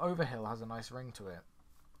was like, well, Overhill has a nice ring to it.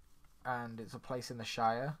 And it's a place in the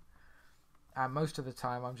Shire. And most of the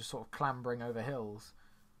time I'm just sort of clambering over hills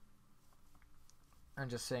and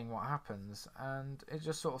just seeing what happens. And it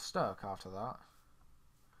just sort of stuck after that.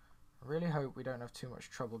 I really hope we don't have too much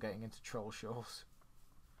trouble getting into Troll Shores.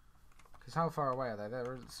 Because how far away are they?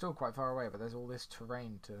 They're still quite far away, but there's all this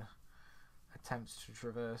terrain to attempt to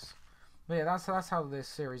traverse. But yeah, that's how this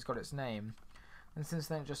series got its name. And since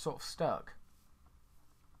then it just sort of stuck.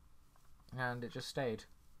 And it just stayed.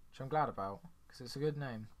 Which I'm glad about, because it's a good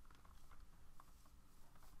name.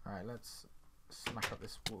 Alright, let's smack up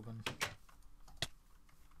this woman.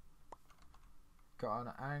 Got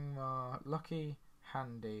an Angmar, lucky,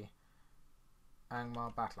 handy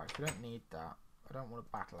Angmar battle axe. We don't need that. I don't want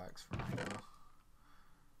a battle axe from Angmar.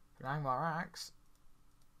 An Angmar axe,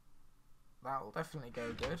 that will definitely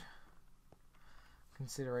go good.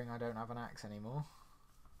 Considering I don't have an axe anymore.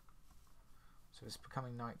 So it's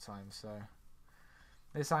becoming night time, so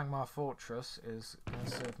This Angmar fortress is going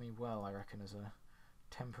to serve me well, I reckon, as a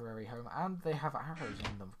temporary home. And they have arrows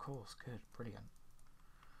on them, of course. Good, brilliant.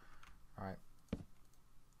 Alright.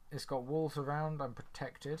 It's got walls around, I'm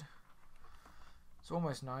protected. It's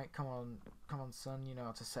almost night. Come on, sun, you know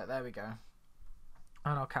how to set. There we go.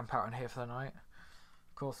 And I'll camp out in here for the night.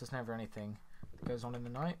 Of course, there's never anything that goes on in the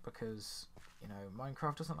night because, you know,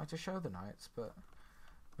 Minecraft doesn't like to show the nights, but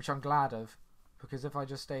which I'm glad of, because if I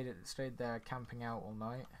just stayed there camping out all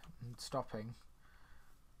night and stopping,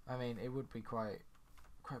 I mean, it would be quite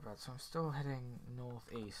bad. So I'm still heading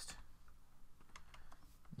northeast.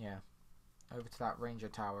 Yeah, over to that ranger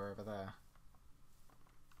tower over there.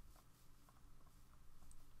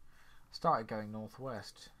 Started going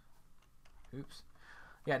northwest. Oops.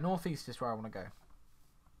 Yeah, northeast is where I want to go.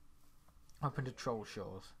 Up into Troll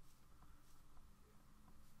Shores.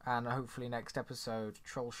 And hopefully next episode,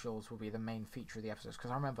 Troll Shores will be the main feature of the episodes.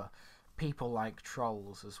 Because I remember, people like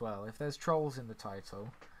trolls as well. If there's trolls in the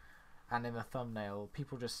title and in the thumbnail,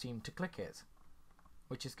 people just seem to click it.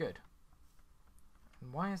 Which is good.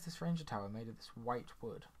 And why is this ranger tower made of this white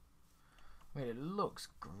wood? I mean, it looks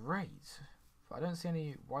great. But I don't see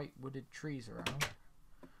any white wooded trees around.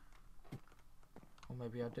 Or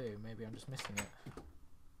maybe I do. Maybe I'm just missing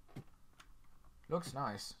it. Looks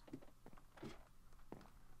nice.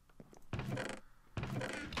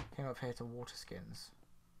 Came up here to water skins.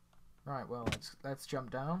 Right, well, let's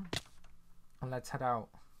jump down and let's head out.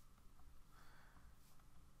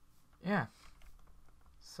 Yeah.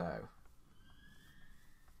 So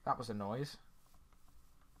that was a noise.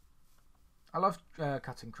 I love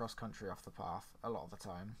cutting cross country off the path a lot of the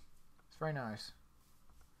time. It's very nice.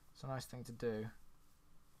 It's a nice thing to do.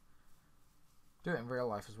 Do it in real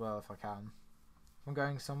life as well if I can. If I'm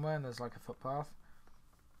going somewhere and there's like a footpath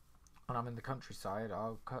and I'm in the countryside,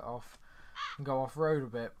 I'll cut off and go off road a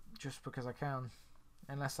bit just because I can.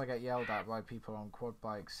 Unless I get yelled at by people on quad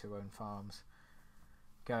bikes who own farms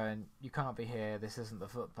going, you can't be here, this isn't the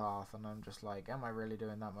footpath, and I'm just like, am I really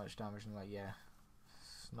doing that much damage? And I'm like, yeah,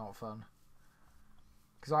 it's not fun.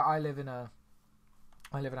 Because I live in a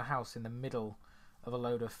house in the middle of a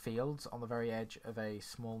load of fields on the very edge of a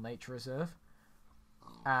small nature reserve.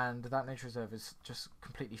 And that nature reserve is just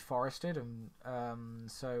completely forested, and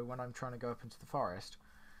so when I'm trying to go up into the forest,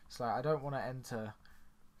 it's like I don't want to enter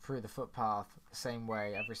through the footpath the same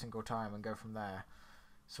way every single time and go from there.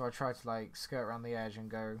 So I try to like skirt around the edge and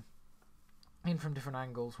go in from different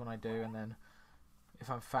angles when I do, and then if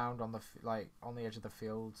I'm found on the on the edge of the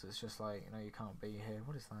fields, it's just like, you know, you can't be here.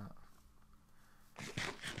 What is that?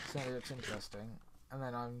 Certainly looks interesting. And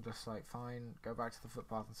then I'm just like, fine, go back to the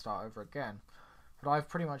footpath and start over again. But I've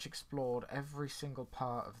pretty much explored every single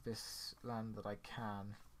part of this land that I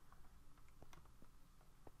can.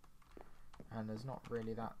 And there's not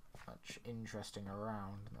really that much interesting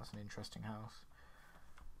around. That's an interesting house.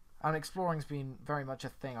 And exploring's been very much a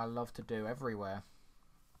thing I love to do everywhere.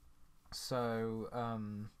 So,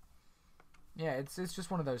 yeah, it's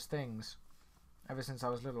just one of those things. Ever since I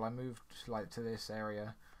was little, I moved like to this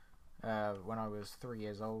area when I was 3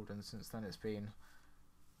 years old, and since then it's been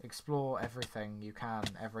explore everything you can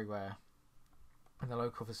everywhere in the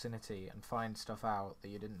local vicinity and find stuff out that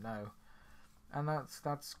you didn't know, and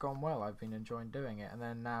that's gone well. I've been enjoying doing it, and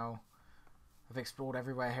then now I've explored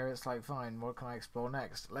everywhere here. It's like, fine, what can I explore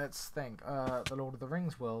next? Let's think. The Lord of the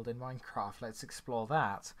Rings world in Minecraft. Let's explore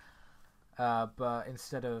that. But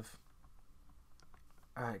instead of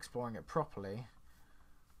exploring it properly,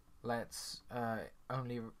 let's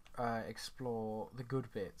only explore the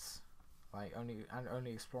good bits. Like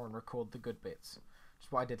only explore and record the good bits. Which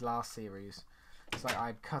is what I did last series. It's like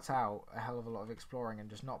I'd cut out a hell of a lot of exploring and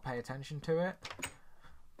just not pay attention to it,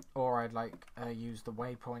 or I'd like use the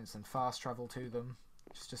waypoints and fast travel to them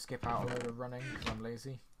just to skip out a load of running because I'm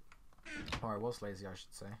lazy, or I was lazy, I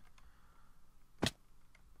should say.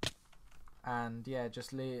 And yeah,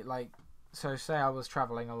 just so say I was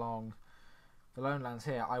traveling along the Lone Lands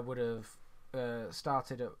here, I would have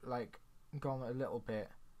started at gone a little bit.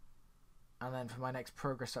 And then for my next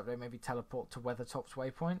progress update, maybe teleport to Weathertop's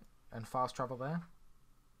waypoint and fast travel there.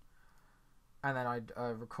 And then I'd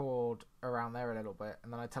record around there a little bit,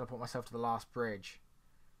 and then I'd teleport myself to the last bridge.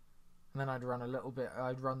 And then I'd run a little bit.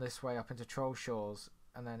 I'd run this way up into Troll Shores,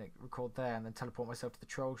 and then record there, and then teleport myself to the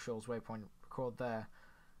Troll Shores waypoint, record there.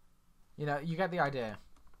 You know, you get the idea.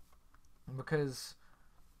 Because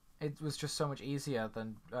it was just so much easier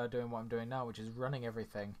than doing what I'm doing now, which is running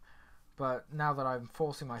everything. But now that I'm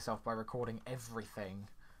forcing myself by recording everything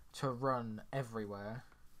to run everywhere,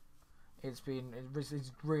 it's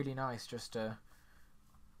really nice just to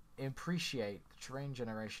appreciate the terrain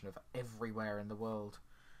generation of everywhere in the world.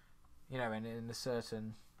 you know, in a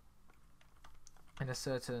certain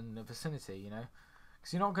vicinity, you know,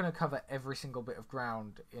 because you're not going to cover every single bit of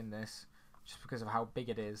ground in this just because of how big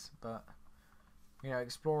it is, but you know,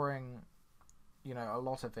 exploring, you know, a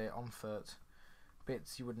lot of it on foot,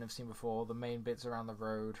 bits you wouldn't have seen before, the main bits around the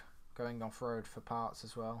road, going off road for parts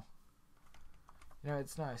as well. You know,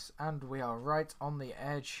 it's nice, and we are right on the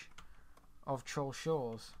edge of Troll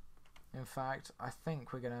Shores. In fact, I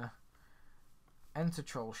think we're gonna enter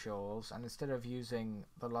Troll Shores, and instead of using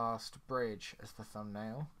the last bridge as the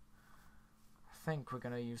thumbnail, I think we're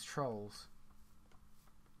gonna use trolls,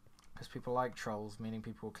 because people like trolls, meaning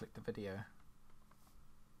people will click the video.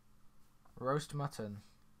 Roast mutton.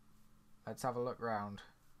 Let's have a look round.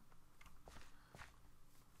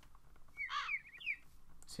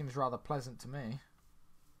 Seems rather pleasant to me.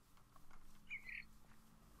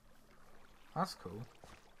 That's cool.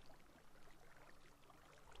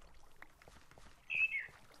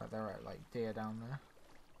 Like there are like deer down there.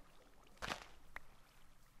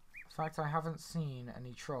 The fact I haven't seen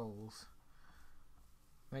any trolls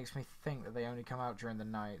makes me think that they only come out during the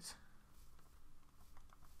night.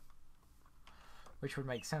 Which would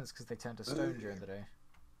make sense because they turn to stone during the day.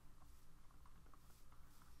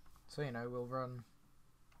 So, you know, we'll run.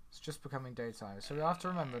 It's just becoming daytime. So we'll have to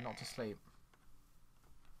remember not to sleep.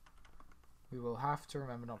 We will have to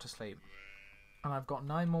remember not to sleep. And I've got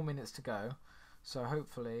 9 more minutes to go. So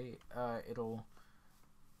hopefully it'll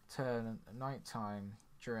turn night time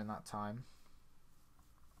during that time.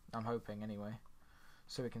 I'm hoping anyway.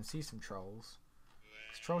 So we can see some trolls.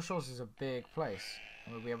 Because Troll Shores is a big place.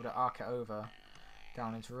 And we'll be able to arc it over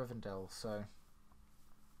down into Rivendell, so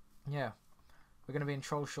yeah, we're going to be in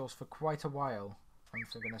Troll Shores for quite a while. I'm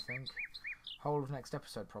still going to think whole of next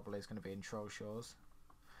episode probably is going to be in Troll Shores.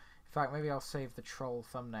 In fact, maybe I'll save the troll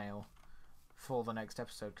thumbnail for the next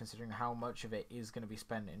episode, considering how much of it is going to be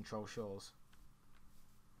spent in Troll Shores.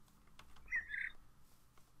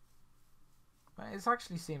 But it's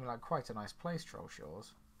actually seeming like quite a nice place, Troll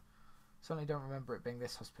Shores. Certainly don't remember it being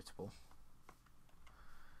this hospitable.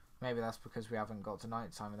 Maybe that's because we haven't got to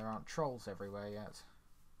night time and there aren't trolls everywhere yet.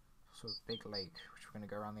 Sort of big lake, which we're going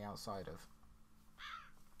to go around the outside of.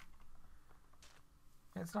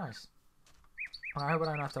 It's nice. And I hope I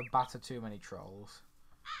don't have to batter too many trolls.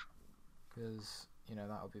 Because, you know,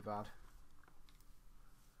 that would be bad.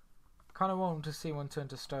 Kind of want to see one turn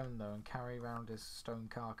to stone though and carry around his stone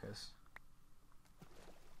carcass.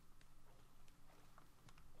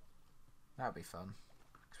 That'd be fun.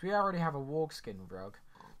 Because we already have a warg skin rug.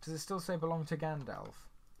 Does it still say belong to Gandalf?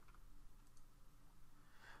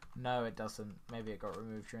 No, it doesn't. Maybe it got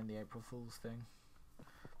removed during the April Fool's thing.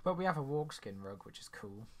 But we have a warg skin rug, which is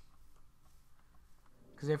cool.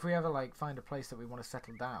 Because if we ever like find a place that we want to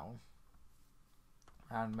settle down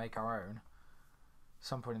and make our own,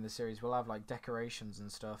 some point in the series we'll have like decorations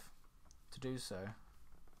and stuff to do so.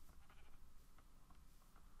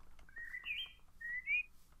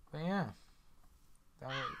 But yeah,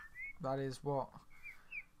 that is what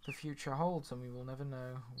the future holds, and we will never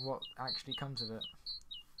know what actually comes of it.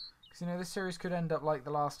 Because, you know, this series could end up like the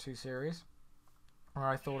last 2 series, where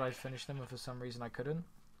I thought I'd finish them and for some reason I couldn't.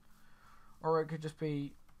 Or it could just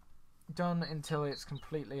be done until it's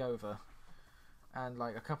completely over. And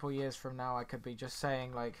like a couple years from now I could be just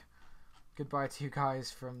saying like goodbye to you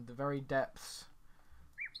guys from the very depths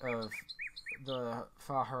of the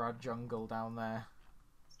Farharad jungle down there,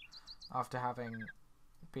 after having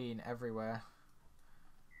been everywhere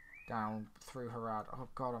down through Harad. Oh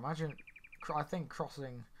god, imagine, I think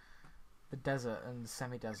crossing the desert and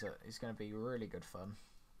semi-desert is going to be really good fun.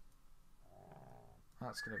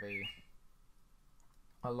 That's going to be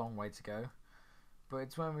a long way to go. But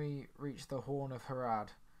it's when we reach the Horn of Harad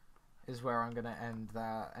is where I'm going to end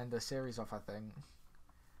the series off, I think.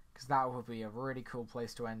 Because that would be a really cool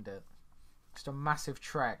place to end it. Just a massive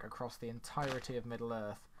trek across the entirety of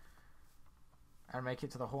Middle-earth. And make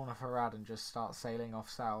it to the Horn of Harad and just start sailing off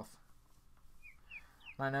south.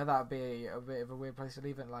 And I know that would be a bit of a weird place to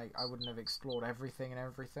leave it. Like, I wouldn't have explored everything.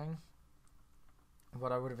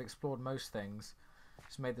 But I would have explored most things.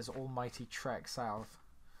 Just made this almighty trek south.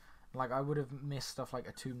 Like, I would have missed stuff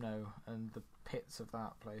like Atumno and the pits of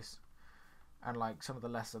that place. And, like, some of the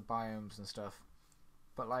lesser biomes and stuff.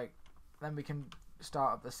 But, like, then we can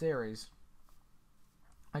start up the series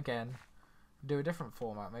again. Do a different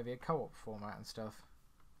format, maybe a co-op format and stuff.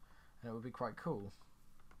 And it would be quite cool.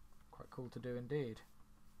 Quite cool to do indeed.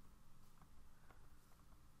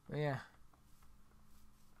 But yeah.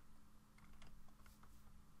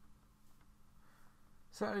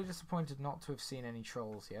 Certainly disappointed not to have seen any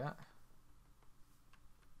trolls yet.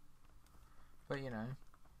 But you know,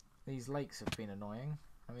 these lakes have been annoying.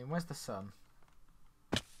 I mean, where's the sun?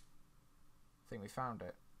 I think we found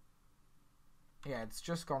it. Yeah, it's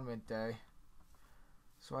just gone midday.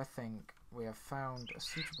 So I think we have found a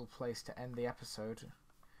suitable place to end the episode. You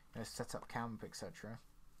know, set up camp, etc.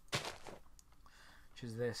 Which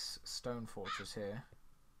is this stone fortress here.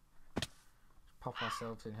 Pop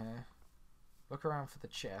ourselves in here. Look around for the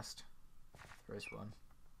chest. There is one.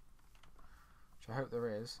 Which I hope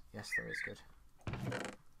there is. Yes, there is. Good.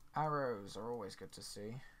 Arrows are always good to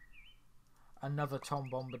see. Another Tom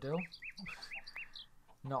Bombadil.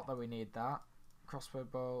 Not that we need that. Crossbow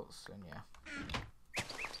bolts, and yeah.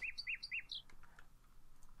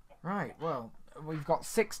 Right, well, we've got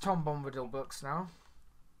 6 Tom Bombadil books now.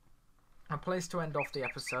 A place to end off the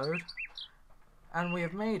episode. And we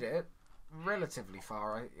have made it relatively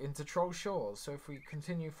far into Troll Shores. So if we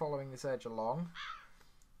continue following this edge along,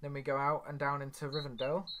 then we go out and down into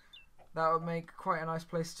Rivendell, that would make quite a nice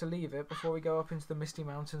place to leave it before we go up into the Misty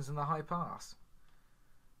Mountains and the High Pass.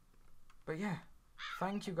 But yeah,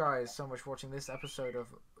 thank you guys so much for watching this episode of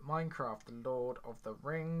Minecraft, the Lord of the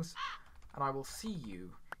Rings, and I will see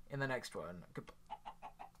you in the next one.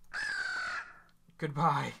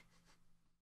 Goodbye.